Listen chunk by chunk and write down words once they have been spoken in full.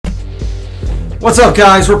What's up,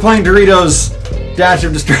 guys? We're playing Doritos Dash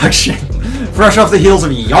of Destruction. Fresh off the heels of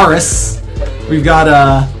Yaris. We've got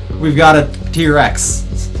a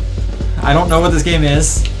T-Rex. I don't know what this game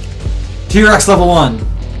is. T-Rex level 1.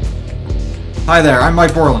 Hi there, I'm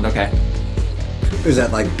Mike Borland. Okay. Who's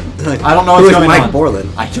that like? I don't know what's going Mike on. Borland?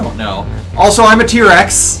 I don't know. Also, I'm a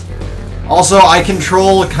T-Rex. Also, I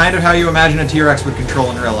control kind of how you imagine a T-Rex would control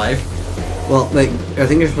in real life. Well, like, I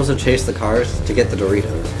think you're supposed to chase the cars to get the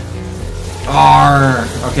Doritos. Arr.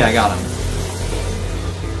 Okay, I got him.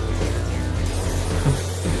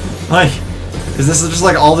 Like, is this just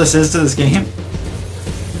like all this is to this game?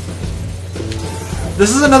 This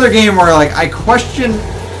is another game where like I question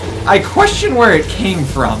where it came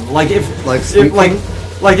from. Like if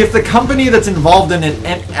if the company that's involved in it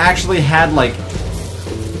actually had like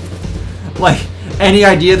any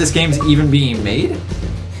idea this game's even being made.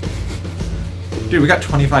 Dude, we got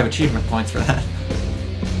 25 achievement points for that.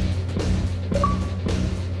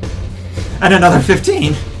 And another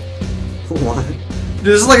 15. What? Dude,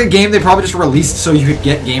 this is like a game they probably just released so you could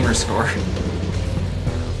get gamer score.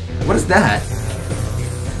 What is that?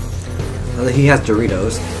 Well, he has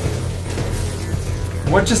Doritos.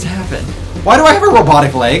 What just happened? Why do I have a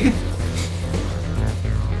robotic leg?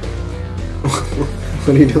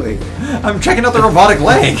 What are you doing? I'm checking out the robotic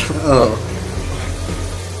leg. Oh.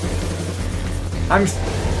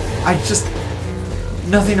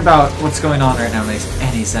 Nothing about what's going on right now makes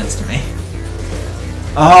any sense to me.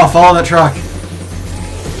 Oh, follow that truck.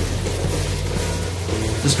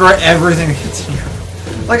 Destroy everything that gets in here.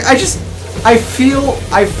 Like, I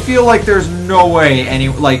feel like there's no way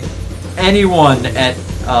anyone at,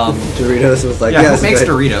 Doritos was like, yeah, who makes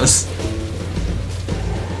Doritos?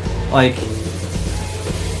 Like,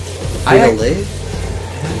 Frito-Lay?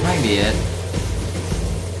 That might be it.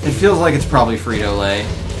 It feels like it's probably Frito-Lay.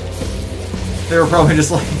 They're probably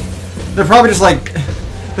just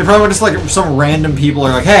like some random people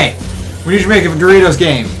are like, hey, we need to make a Doritos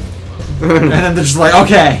game. And then they're just like,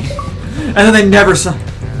 okay. And then they never saw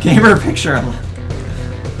gamer picture.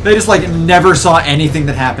 They just like never saw anything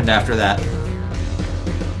that happened after that.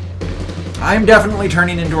 I'm definitely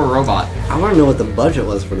turning into a robot. I want to know what the budget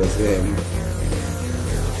was for this game.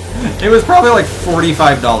 It was probably like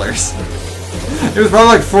 $45. It was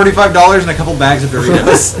probably like $45 and a couple bags of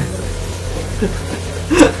Doritos.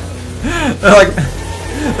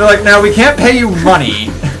 They're like, now we can't pay you money,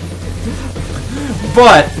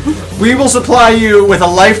 but we will supply you with a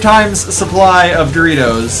lifetime's supply of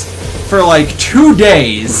Doritos for like 2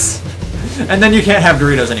 days, and then you can't have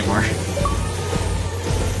Doritos anymore.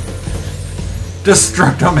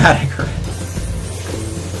 Destructomatic.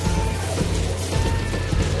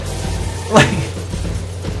 Like,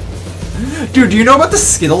 dude, do you know about the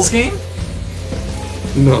Skittles game?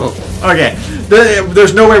 No. Okay,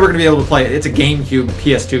 there's no way we're gonna be able to play it. It's a GameCube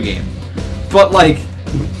PS2 game, but like,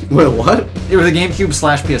 wait, what? It was a GameCube /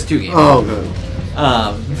 PS2 game. Oh, good.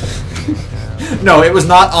 No, it was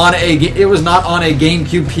not on a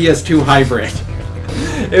GameCube PS2 hybrid.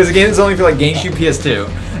 It was a game that's only for like GameCube PS2,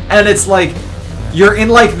 and it's like you're in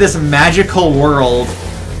like this magical world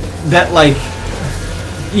that like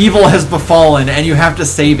evil has befallen, and you have to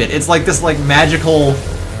save it. It's like this like magical.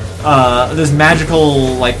 This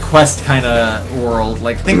magical, like, quest kind of world.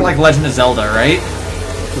 Like, think like Legend of Zelda, right?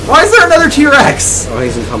 Why is there another T-Rex? Oh,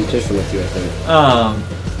 he's in competition with you, I think.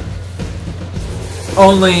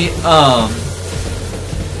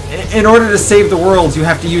 In order to save the world, you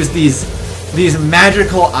have to use these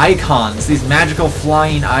magical icons, these magical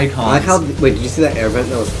flying icons. I like how, wait, did you see that air vent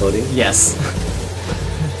that was floating? Yes.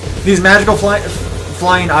 These magical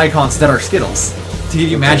flying icons that are Skittles to give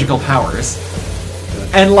you magical powers.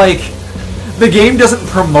 And, like, the game doesn't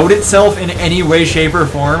promote itself in any way, shape, or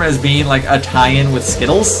form as being, like, a tie-in with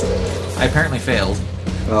Skittles. I apparently failed.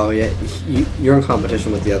 Oh, yeah. You're in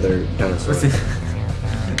competition with the other dinosaurs.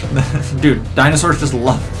 Dude, dinosaurs just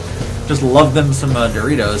love them some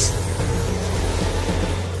Doritos.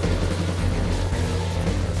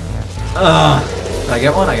 Did I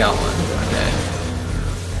get one? I got one. Okay.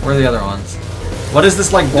 Where are the other ones? What is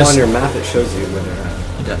this, like... Well, on your map it shows you where they're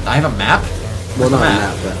at. I have a map? Well, not a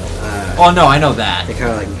map, but... oh, no, I know that. It kind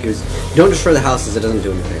of like gives... Don't destroy the houses, it doesn't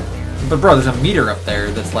do anything. But, bro, there's a meter up there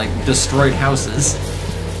that's, like, destroyed houses.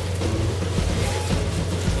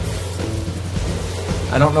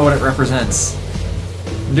 I don't know what it represents.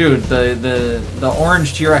 Dude, the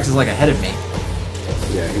orange T-Rex is, like, ahead of me.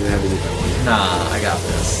 Yeah, you're gonna have to do that one. Nah, I got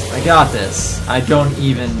this. I got this. I don't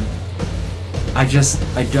even... I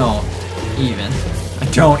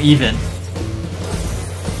don't even.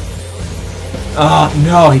 Oh,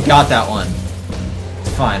 no, he got that one. It's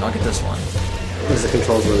fine, I'll get this one. Because the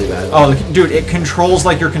controls really bad. Oh, dude, it controls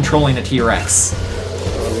like you're controlling a T-Rex.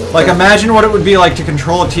 Like, imagine what it would be like to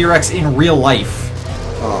control a T-Rex in real life.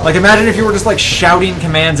 Oh. Like, imagine if you were just, like, shouting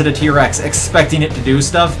commands at a T-Rex, expecting it to do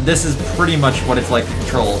stuff. This is pretty much what it's like to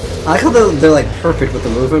control. I like how they're like, perfect with the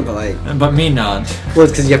movement, but, like... But me not. Well,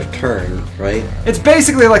 it's because you have to turn, right? It's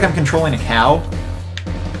basically like I'm controlling a cow.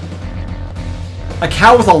 A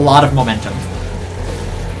cow with a lot of momentum.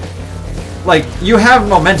 Like, you have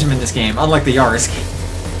momentum in this game, unlike the Yaris game,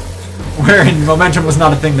 wherein momentum was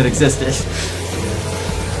not a thing that existed.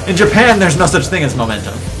 In Japan, there's no such thing as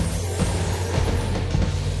momentum.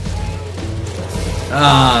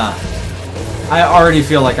 I already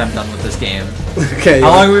feel like I'm done with this game. Okay. How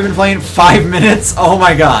long have we been playing? 5 minutes? Oh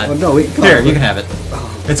my god. Oh, no, Here, you can have it.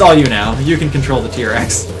 It's all you now. You can control the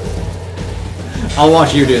T-Rex. I'll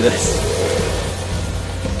watch you do this.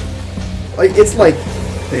 Like, it's like...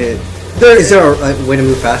 Is there a way to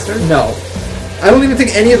move faster? No. I don't even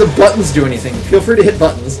think any of the buttons do anything. Feel free to hit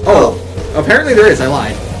buttons. Oh, apparently there is. I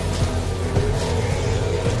lied.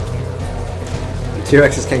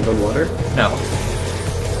 T-Rexes can't go in water? No.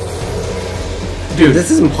 Dude.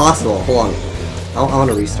 This is impossible. Hold on. I want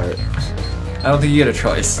to restart. I don't think you get a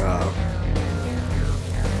choice.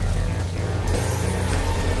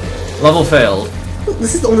 Level failed.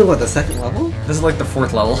 This is only, what, the second level? This is like the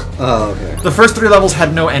 4th level. Oh, okay. The first 3 levels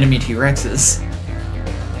had no enemy T-Rexes.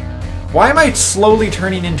 Why am I slowly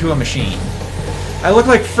turning into a machine? I look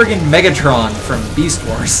like friggin' Megatron from Beast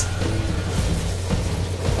Wars.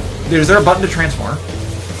 Dude, is there a button to transform?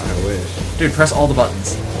 I wish. Dude, press all the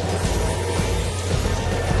buttons.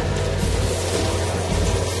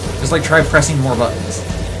 Just like try pressing more buttons.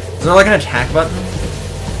 Is there like an attack button?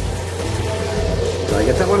 Did I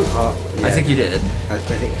get that one? Yeah. I think you did. I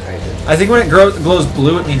think I did. I think when it glows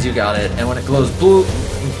blue, it means you got it, and when it glows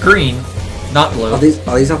green, not blue. Are these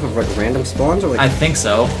off of like random spawns or like? I think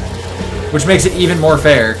so. Which makes it even more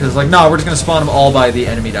fair, because like, no, we're just gonna spawn them all by the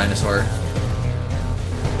enemy dinosaur.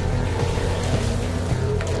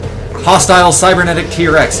 Hostile cybernetic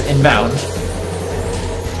T-Rex inbound.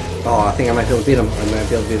 Oh, I think I might be able to beat him. I might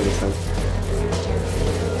be able to beat him this time.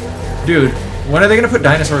 Dude, when are they gonna put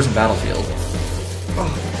dinosaurs in Battlefield? Oh.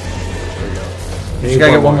 You just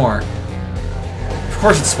gotta get one more. Of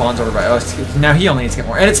course it spawns over by... Oh, now he only needs to get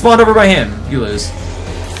more. And it spawned over by him. You lose.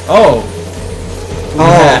 Oh.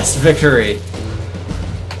 Yes, victory.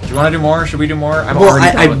 Do you want to do more? Should we do more? I'm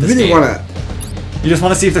already done with this game. I really want to... You just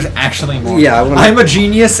want to see if there's actually more. Yeah, I want to... I'm a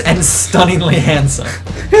genius and stunningly handsome.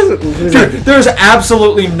 Dude, there's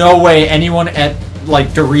absolutely no way anyone at, like,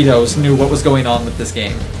 Doritos knew what was going on with this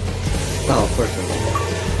game. Oh, of course not.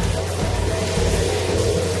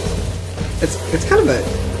 It's kind of a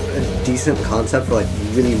decent concept for like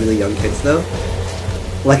really, really young kids though.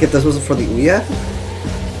 Like if this was for the Ouya.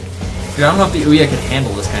 Dude, I don't know if the Ouya could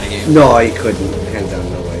handle this kind of game. No, he couldn't. Hands down,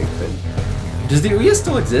 no way he could. Does the Ouya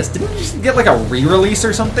still exist? Didn't you just get like a re-release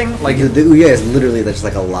or something? Like the Ouya is literally just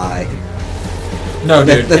like a lie. No,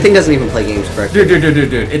 dude. That thing doesn't even play games correctly.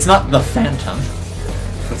 Dude. It's not the Phantom.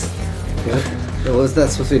 Was that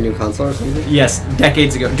supposed to be a new console or something? Yes,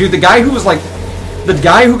 decades ago. Dude, the guy who was like... The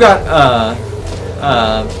guy who got,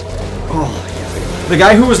 the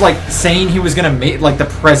guy who was, like, saying he was gonna make, like, the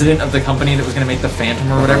president of the company that was gonna make the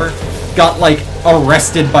Phantom or whatever, got, like,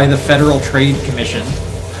 arrested by the Federal Trade Commission.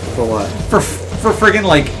 For what? For friggin',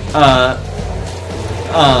 like, I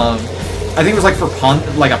think it was, like, for a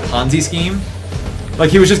Ponzi scheme.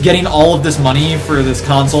 Like, he was just getting all of this money for this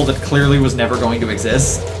console that clearly was never going to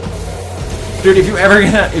exist. Dude, if you ever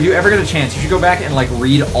get a chance, you should go back and like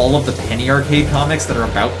read all of the Penny Arcade comics that are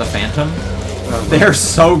about the Phantom. They are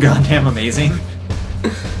so goddamn amazing.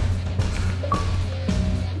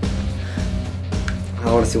 I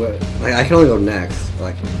want to see what. Like, I can only go next.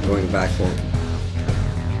 Like going back for.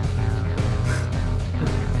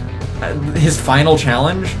 His final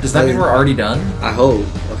challenge? Does that mean we're already done? I hope.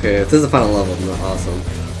 Okay, if this is the final level, then awesome.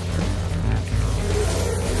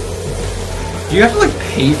 Do you have to like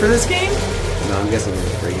pay for this game? No, I'm guessing it's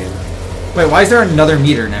a free game. Wait, why is there another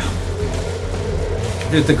meter now?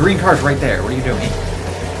 Dude, the green car's right there. What are you doing?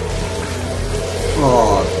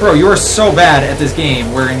 Oh, bro, you are so bad at this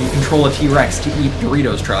game wherein you control a T-Rex to eat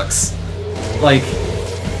Doritos Trucks. Like,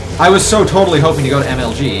 I was so totally hoping to go to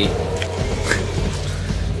MLG.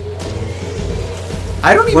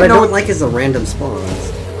 I don't even what know I don't like is the random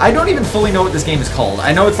spawns. I don't even fully know what this game is called.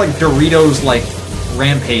 I know it's like Doritos, like,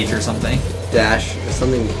 Rampage or something. Dash or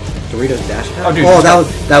something. Doritos Dash Attack? Oh, dude,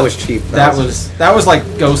 that was cheap. That was like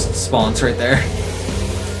Ghost spawns right there.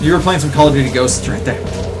 You were playing some Call of Duty Ghosts right there.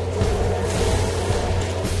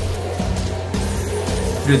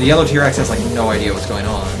 Dude, the yellow T-Rex has like no idea what's going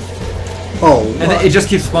on. Oh, And then it just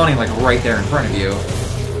keeps spawning like right there in front of you.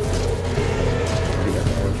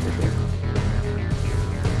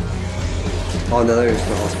 Oh, no, there's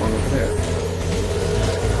all spawn over there.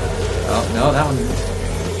 Oh no, that one.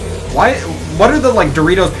 Why? What are the like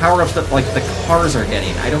Doritos power-ups that like the cars are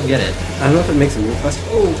getting? I don't get it. I don't know if it makes a move faster.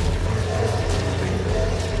 Oh.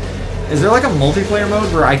 Is there like a multiplayer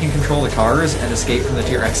mode where I can control the cars and escape from the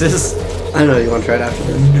T-Rexes? I don't know. You want to try it after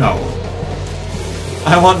this? No.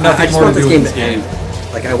 I want nothing I more to want do this with this game.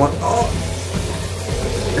 Like I want. Oh.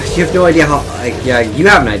 You have no idea how. Like, yeah, you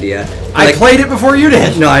have an idea. But, I like, played it before you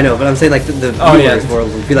did. No, I know, but I'm saying like the viewers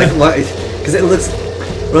world would be like, what? Because it looks.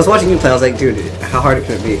 When I was watching you play, I was like, dude, how hard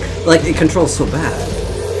can it be? Like it controls so bad.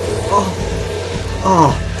 Oh.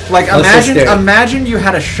 Oh. Like imagine imagine you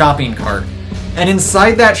had a shopping cart, and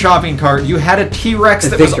inside that shopping cart you had a T-Rex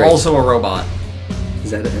that was also a robot.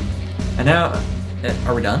 Is that it? And now,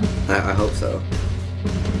 are we done? I hope so.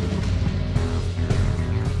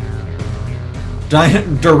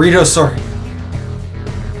 Doritos, sorry.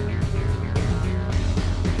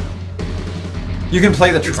 You can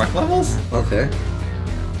play the truck levels? Okay.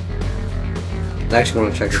 I actually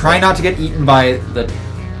want to check this Try out. not to get eaten by the...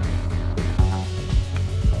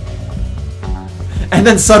 And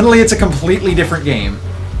then suddenly it's a completely different game.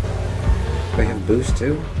 They have boost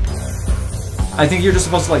too? I think you're just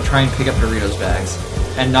supposed to like try and pick up Doritos bags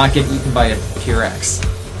and not get eaten by a T-Rex.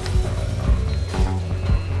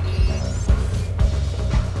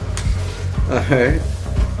 Alright.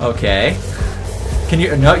 Okay. Can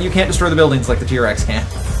you... No, you can't destroy the buildings like the T-Rex can.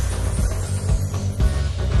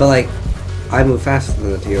 But like, I move faster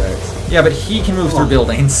than the T-Rex. Yeah, but he can move through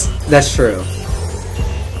buildings. That's true.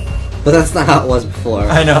 But that's not how it was before.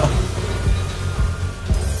 I know.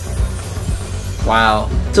 Wow.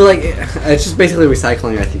 So like, it's just basically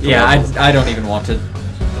recycling, I think. Yeah, I don't even want to...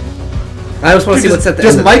 I just want to see what's at the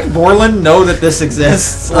Does end. Mike Borland know that this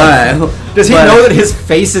exists? Alright. Does he know that his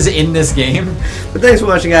face is in this game? But thanks for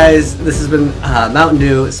watching, guys. This has been Mountain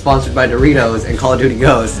Dew, sponsored by Doritos and Call of Duty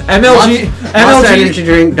Ghosts. MLG Monster Energy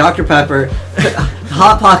Drink, Dr. Pepper,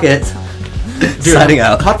 Hot Pockets. Dude, Signing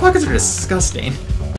out. Hot Pockets are disgusting.